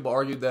 Some people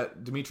argued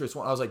that Demetrius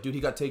won. I was like, dude,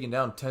 he got taken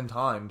down 10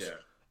 times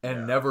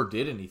and never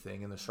did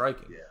anything in the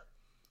striking. Yeah.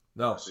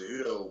 No.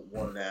 Cejudo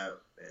won that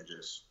and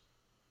just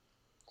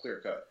clear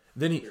cut.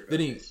 Then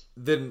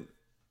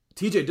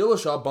TJ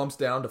Dillashaw bumps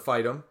down to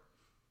fight him,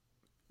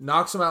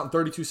 knocks him out in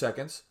 32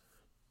 seconds.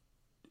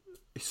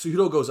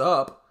 Cejudo goes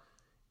up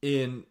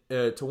to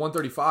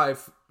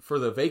 135 for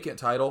the vacant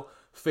title,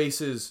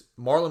 faces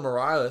Marlon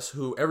Moraes,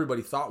 who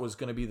everybody thought was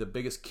going to be the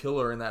biggest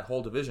killer in that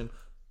whole division.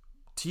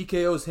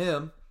 TKOs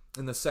him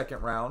in the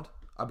second round.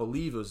 I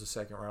believe it was the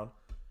second round.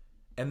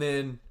 And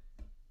then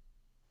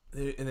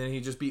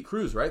he just beat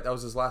Cruz, right? That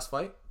was his last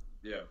fight?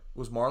 Yeah.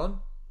 Was Marlon?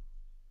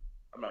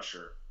 I'm not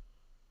sure.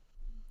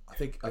 I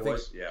think it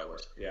was. Yeah, it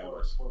was.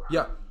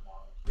 Yeah.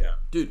 Yeah.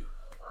 Dude,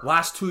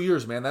 last 2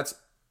 years, man, that's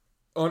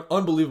an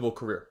unbelievable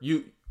career.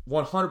 You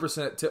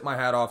 100% tip my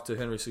hat off to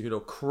Henry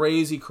Cejudo.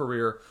 Crazy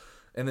career.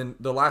 And then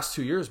the last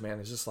 2 years, man,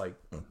 is just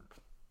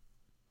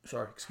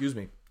sorry, excuse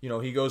me.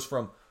 He goes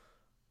from,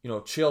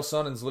 Chael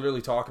Sonnen's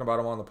literally talking about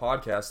him on the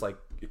podcast,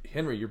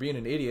 Henry, you're being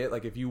an idiot.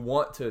 If you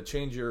want to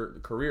change your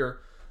career,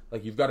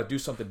 you've got to do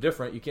something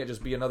different. You can't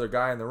just be another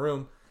guy in the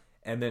room.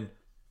 And then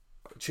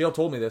Chael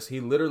told me this. He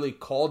literally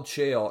called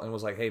Chael and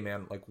was like, hey,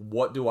 man,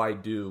 what do I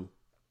do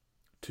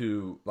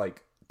to,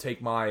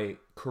 take my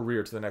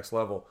career to the next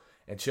level?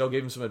 And Chael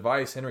gave him some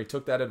advice. Henry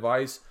took that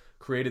advice,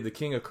 created the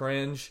King of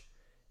Cringe,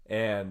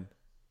 and,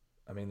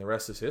 the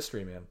rest is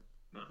history, man.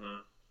 Mm-hmm.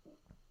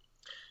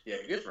 Yeah,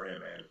 good for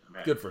him,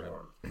 man. Good for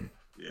him.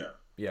 Yeah.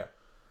 Yeah.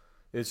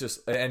 It's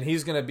just, and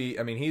he's going to be,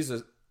 he's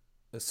a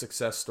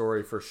success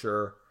story for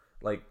sure.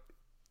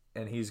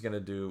 And he's going to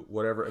do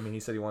whatever. He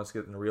said he wants to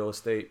get into real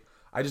estate.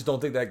 I just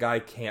don't think that guy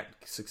can't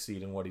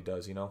succeed in what he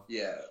does,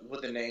 Yeah,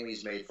 with the name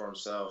he's made for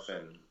himself,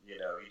 and,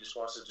 he just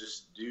wants to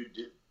just do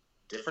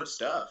different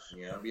stuff,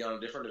 be on a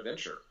different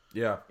adventure.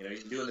 Yeah.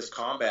 He's doing this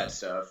combat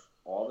stuff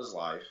all of his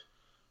life.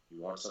 He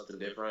wants something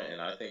different,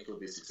 and I think he'll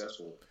be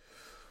successful.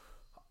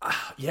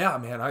 Yeah,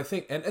 man, I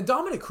think, and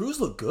Dominic Cruz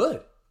looked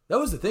good. That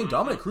was the thing. Mm-hmm.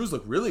 Dominic Cruz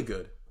looked really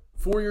good.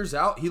 4 years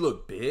out, he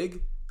looked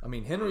big.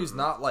 Henry's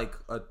not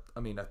a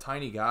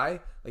tiny guy.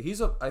 I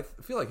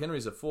feel like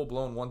Henry's a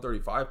full-blown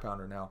 135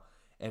 pounder now.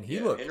 And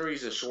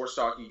Henry's a short,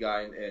 stocky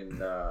guy,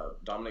 and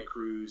Dominic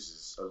Cruz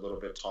is a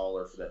little bit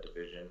taller for that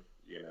division,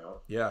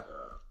 Yeah.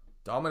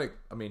 Dominic,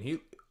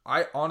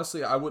 I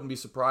honestly wouldn't be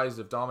surprised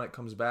if Dominic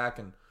comes back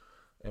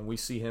and we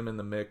see him in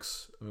the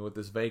mix. With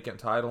this vacant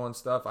title and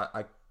stuff,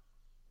 I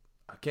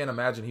can't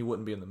imagine he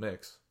wouldn't be in the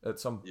mix at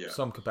some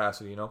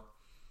capacity,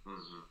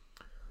 Mm-hmm.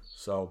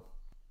 So,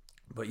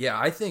 but yeah,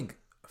 I think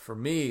for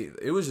me,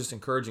 it was just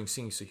encouraging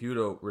seeing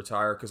Cejudo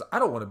retire because I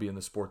don't want to be in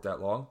the sport that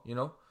long,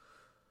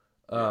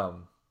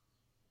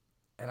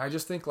 And I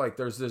just think like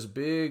there's this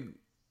big,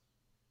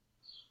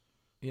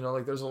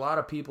 like there's a lot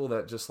of people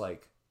that just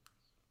like,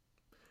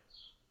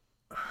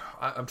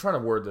 I'm trying to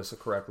word this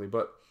correctly,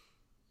 but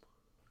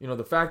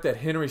the fact that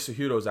Henry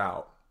Cejudo's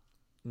out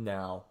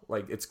now,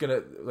 like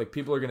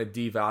people are gonna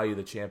devalue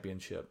the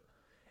championship,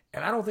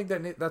 and I don't think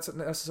that's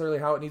necessarily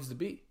how it needs to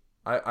be.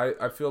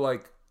 I feel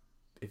like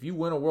if you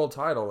win a world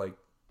title, like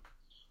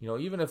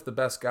even if the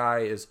best guy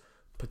is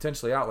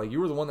potentially out, like you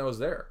were the one that was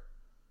there,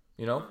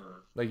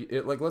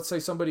 like let's say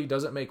somebody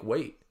doesn't make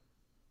weight,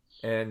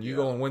 and you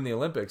go and win the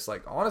Olympics,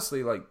 like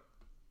honestly, like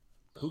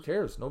who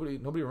cares? Nobody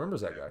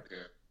remembers that guy.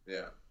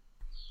 Yeah.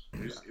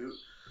 Who's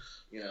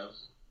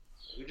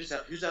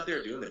out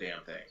there doing the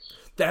damn thing?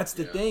 That's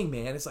the thing,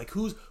 man. It's like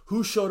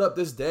who showed up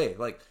this day?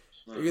 Like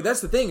that's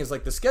the thing is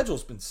like the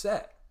schedule's been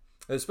set.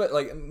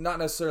 Like not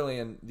necessarily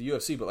in the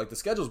UFC, but like the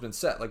schedule's been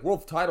set. Like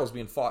world titles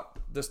being fought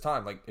this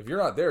time. Like if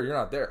you're not there, you're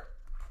not there.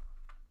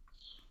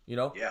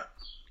 Yeah.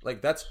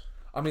 Like that's.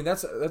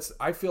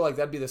 I feel like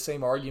that'd be the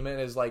same argument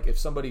as like if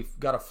somebody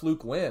got a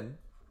fluke win.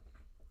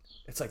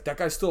 It's like that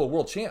guy's still a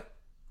world champ.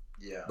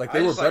 Yeah. Like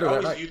they were better that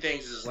night. I always view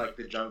things as like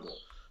the jungle.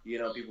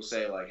 People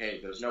say like, hey,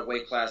 there's no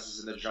weight classes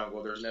in the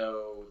jungle. There's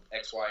no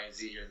X, Y, and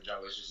Z here in the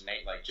jungle. It's just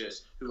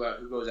just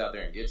who goes out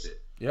there and gets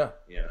it. Yeah.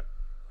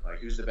 Like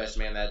who's the best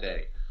man that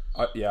day.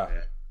 Yeah.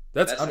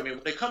 That's when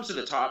it comes to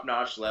the top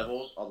notch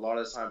level, a lot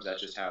of times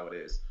that's just how it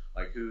is.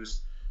 Like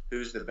who's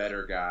the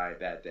better guy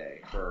that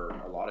day for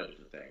a lot of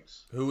different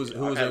things.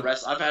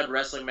 I've had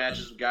wrestling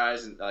matches with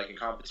guys in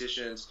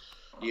competitions,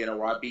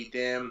 where I beat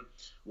them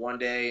one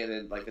day, and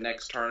then like the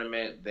next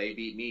tournament they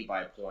beat me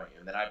by a point,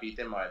 and then I beat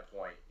them by a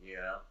point.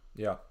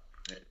 Yeah.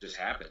 It just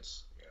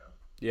happens.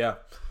 Yeah.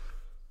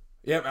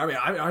 Yeah,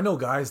 I know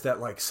guys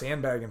that like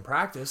sandbag in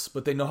practice,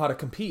 but they know how to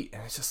compete,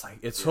 and it's just like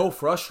it's so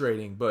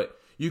frustrating. But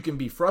you can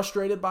be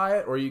frustrated by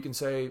it, or you can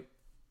say,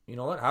 you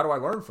know what? How do I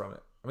learn from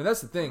it? That's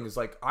the thing is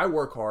like I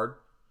work hard,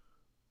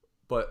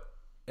 but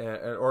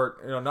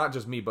not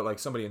just me, but like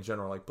somebody in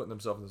general, like putting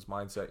themselves in this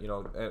mindset,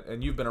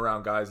 and you've been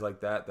around guys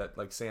like that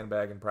like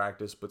sandbag in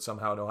practice, but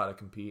somehow know how to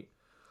compete.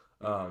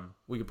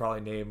 We could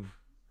probably name,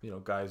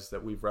 guys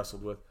that we've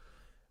wrestled with,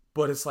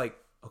 but it's like,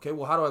 okay,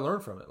 well, how do I learn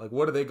from it? Like,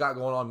 what do they got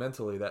going on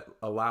mentally that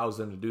allows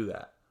them to do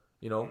that?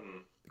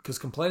 Because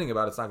complaining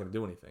about it's not going to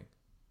do anything.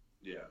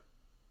 Yeah.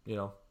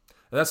 And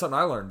that's something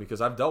I learned because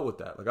I've dealt with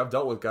that. Like, I've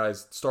dealt with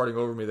guys starting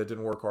over me that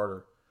didn't work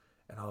harder.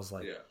 And I was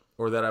like,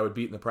 or that I would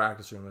beat in the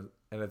practice room.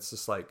 And it's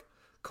just like,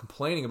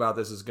 complaining about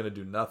this is going to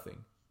do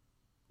nothing.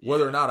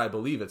 Whether or not I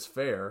believe it's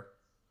fair,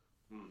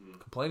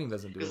 complaining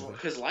doesn't do anything.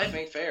 Because life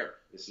ain't fair.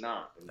 It's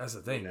not. That's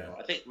the thing, man.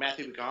 I think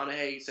Matthew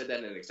McConaughey said that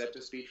in an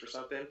acceptance speech for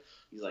something.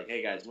 He's like,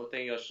 hey, guys, one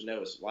thing you should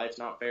know is life's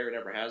not fair. It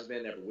never has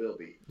been, never will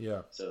be.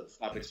 Yeah. So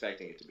stop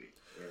expecting it to be,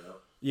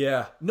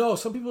 Yeah. No,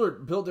 some people are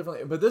built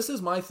differently. But this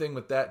is my thing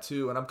with that,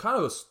 too. And I'm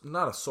kind of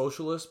not a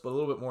socialist, but a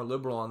little bit more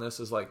liberal on this.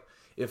 Is like,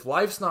 if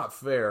life's not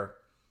fair,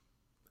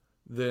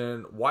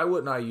 then why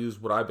wouldn't I use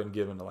what I've been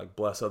given to, like,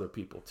 bless other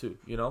people, too,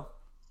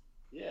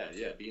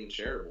 Yeah, being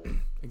charitable.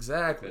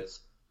 Exactly.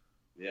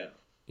 Yeah.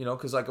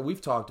 Because, like,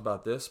 we've talked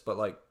about this, but,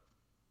 like,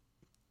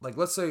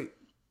 let's say,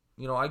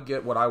 I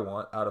get what I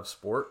want out of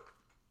sport,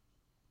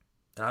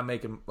 and I'm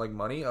making, like,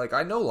 money. Like,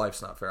 I know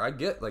life's not fair. I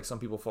get, like, some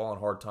people fall on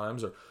hard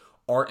times or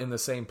aren't in the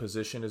same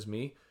position as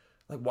me.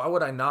 Like, why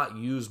would I not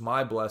use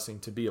my blessing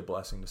to be a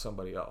blessing to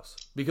somebody else?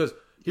 Because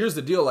here's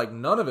the deal, like,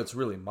 none of it's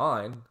really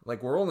mine.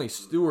 Like, we're only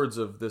stewards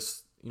of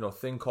this,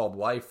 thing called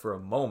life for a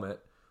moment.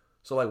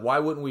 So, like, why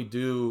wouldn't we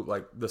do,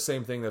 like, the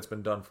same thing that's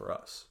been done for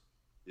us?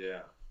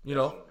 Yeah.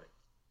 Definitely.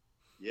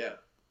 Yeah.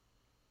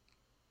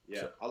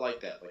 Yeah, I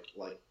like that.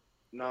 Like,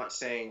 not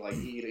saying, like,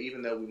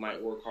 even though we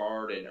might work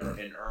hard and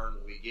earn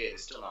what we get,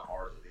 it's still not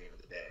ours at the end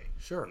of the day.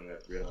 Sure. You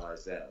have to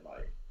realize that,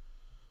 like,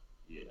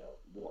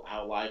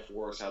 how life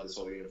works, how this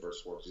whole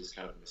universe works is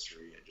kind of a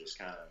mystery,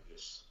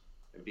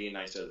 and being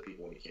nice to other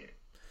people when you can.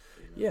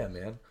 Yeah,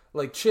 man.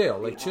 Like, chill.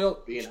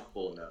 Being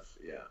humble enough,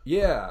 yeah.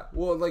 Yeah.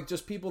 Well, like,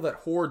 just people that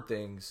hoard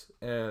things.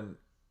 And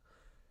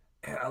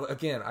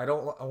again, I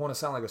want to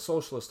sound like a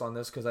socialist on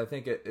this because I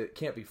think it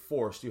can't be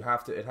forced. It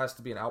has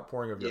to be an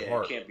outpouring of your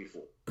heart. Yeah, it can't be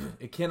forced.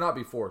 It cannot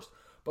be forced.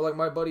 But, like,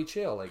 my buddy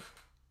Chael,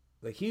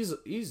 like he's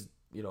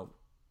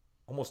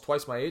almost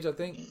twice my age, I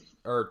think,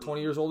 or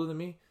 20 years older than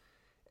me.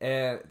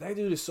 And that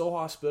dude is so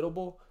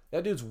hospitable.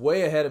 That dude's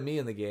way ahead of me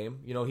in the game.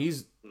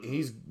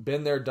 He's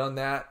been there, done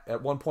that.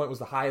 At one point was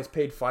the highest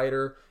paid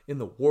fighter in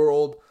the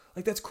world.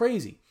 Like, that's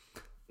crazy.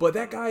 But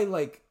that guy,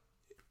 like,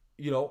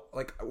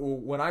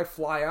 when I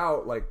fly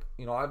out, like,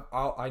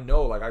 I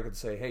know, like, I could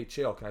say, hey,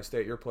 Chael, can I stay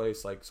at your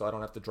place? Like, so I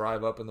don't have to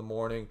drive up in the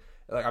morning.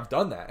 Like, I've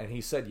done that. And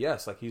he said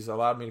yes. Like, he's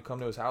allowed me to come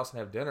to his house and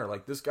have dinner.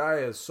 Like, this guy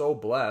is so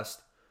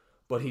blessed,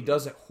 but he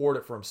doesn't hoard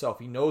it for himself.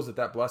 He knows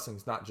that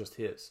blessing's not just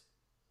his.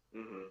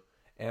 Mm-hmm.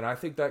 And I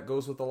think that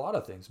goes with a lot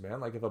of things, man.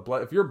 Like,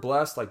 if you're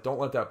blessed, like, don't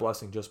let that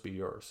blessing just be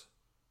yours.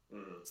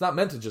 Mm-hmm. It's not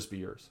meant to just be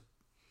yours.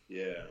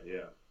 Yeah.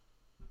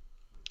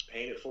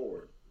 Paying it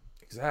forward.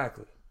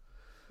 Exactly.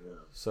 Yeah.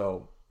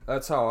 So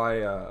that's how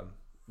I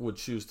would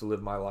choose to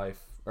live my life,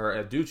 or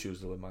I do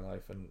choose to live my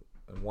life. And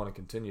and want to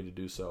continue to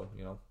do so,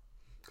 you know,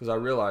 because I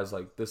realize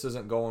like this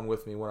isn't going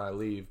with me when I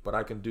leave, but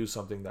I can do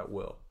something that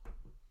will.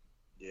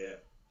 Yeah,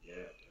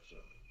 definitely.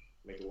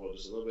 Make the world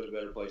just a little bit a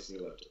better place than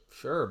you left it.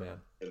 Sure,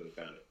 man. And we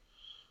found it.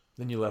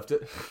 Then you left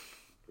it.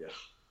 Yeah.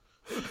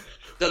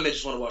 Doesn't make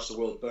just want to watch the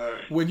world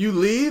burn. When you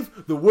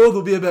leave, the world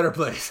will be a better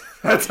place.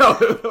 That's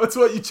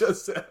what you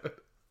just said.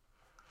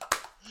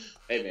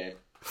 Hey, man.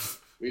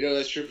 We know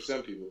that's true for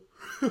some people.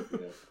 You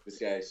know, this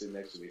guy sitting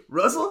next to me.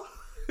 Russell?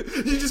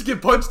 You just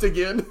get punched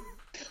again.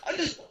 I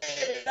didn't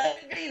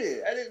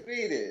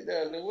mean it.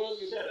 No, the world's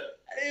gonna,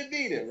 I didn't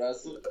mean it,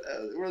 Russell.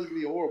 The world's going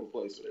to be a horrible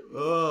place for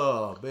everybody.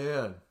 Oh,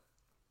 man.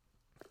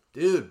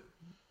 Dude.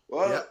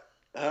 What?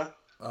 Yeah. Huh?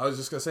 I was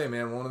just going to say,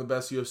 man, one of the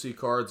best UFC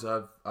cards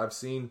I've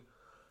seen.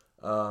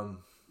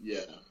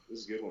 Yeah, this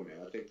is a good one, man.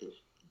 I think the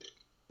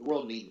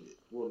world needed it.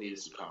 The world needed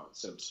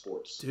some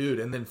sports. Dude,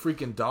 and then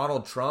freaking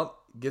Donald Trump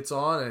gets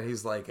on and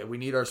he's like, we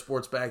need our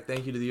sports back.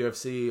 Thank you to the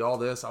UFC, all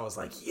this. I was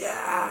like,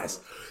 yes.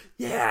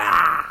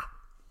 Yeah.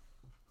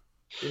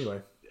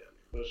 Anyway. Yeah,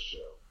 what a show.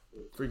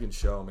 Freaking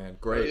show, man.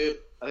 Great. Dude,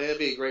 I think that'd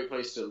be a great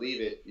place to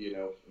leave it. You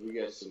know, we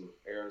got some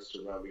errands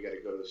to run. We got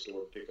to go to the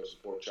store pick up some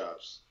pork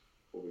chops.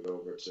 We'll go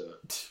over to...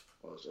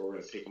 Well, so we're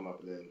going to pick them up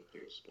and then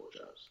pick up some pork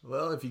chops.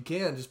 Well, if you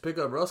can, just pick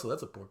up Russell.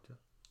 That's a pork chop.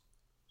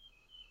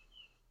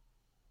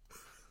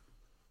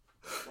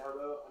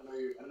 Marlo,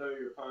 I know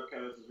your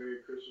podcast is very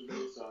Christian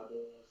based, so I don't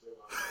want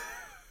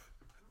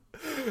to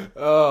say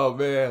why. Oh,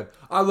 man.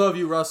 I love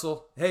you,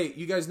 Russell. Hey,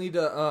 you guys need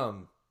to,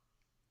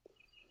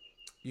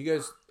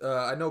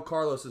 I know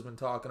Carlos has been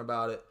talking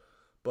about it,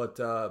 but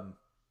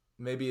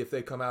maybe if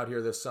they come out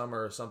here this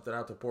summer or something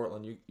out to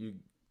Portland, you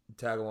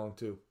tag along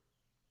too.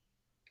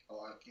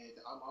 Oh, I can't.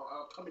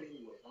 I'll come in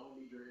anyway. I don't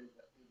need your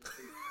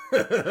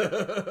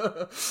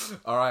invitation.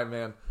 All right,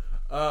 man.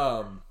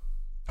 All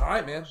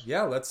right, man.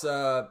 Yeah, let's.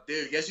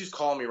 Dude, guess who's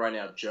calling me right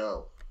now?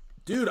 Joe.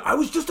 Dude, I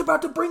was just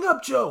about to bring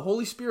up Joe.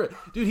 Holy Spirit,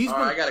 dude.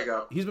 I gotta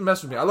go. He's been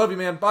messing with me. I love you,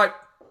 man. Bye.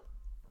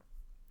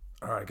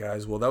 All right,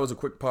 guys. Well, that was a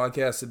quick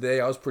podcast today.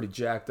 I was pretty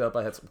jacked up.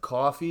 I had some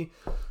coffee,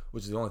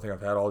 which is the only thing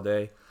I've had all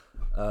day.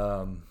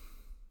 Yeah,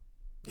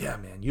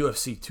 man.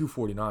 UFC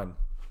 249.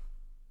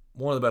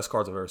 One of the best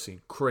cards I've ever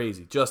seen.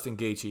 Crazy. Justin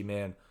Gaethje,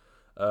 man.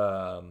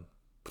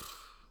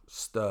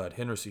 Stud.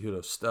 Henry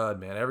Cejudo, stud,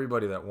 man.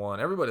 Everybody that won.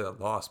 Everybody that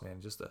lost,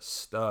 man. Just a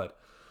stud.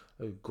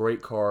 A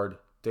great card.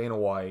 Dana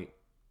White.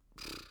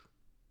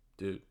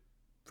 Dude.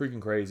 Freaking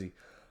crazy.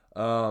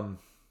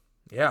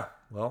 Yeah.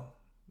 Well,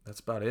 that's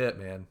about it,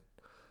 man.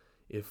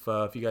 If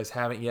you guys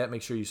haven't yet,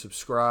 make sure you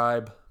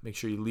subscribe. Make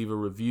sure you leave a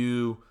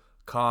review,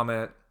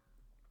 comment.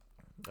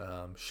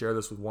 Share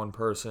this with one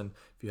person.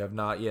 If you have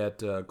not yet,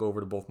 go over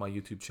to both my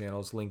YouTube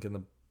channels. Link in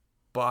the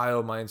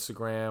bio, my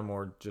Instagram,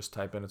 or just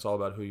type in It's All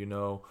About Who You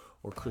Know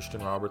or Christian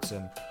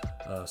Robertson.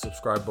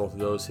 Subscribe both of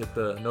those. Hit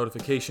the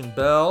notification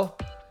bell.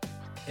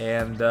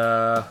 And,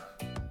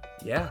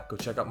 yeah, go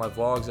check out my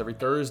vlogs every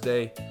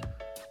Thursday.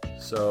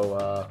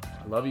 So,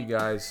 I love you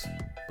guys.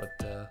 But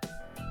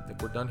I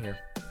think we're done here.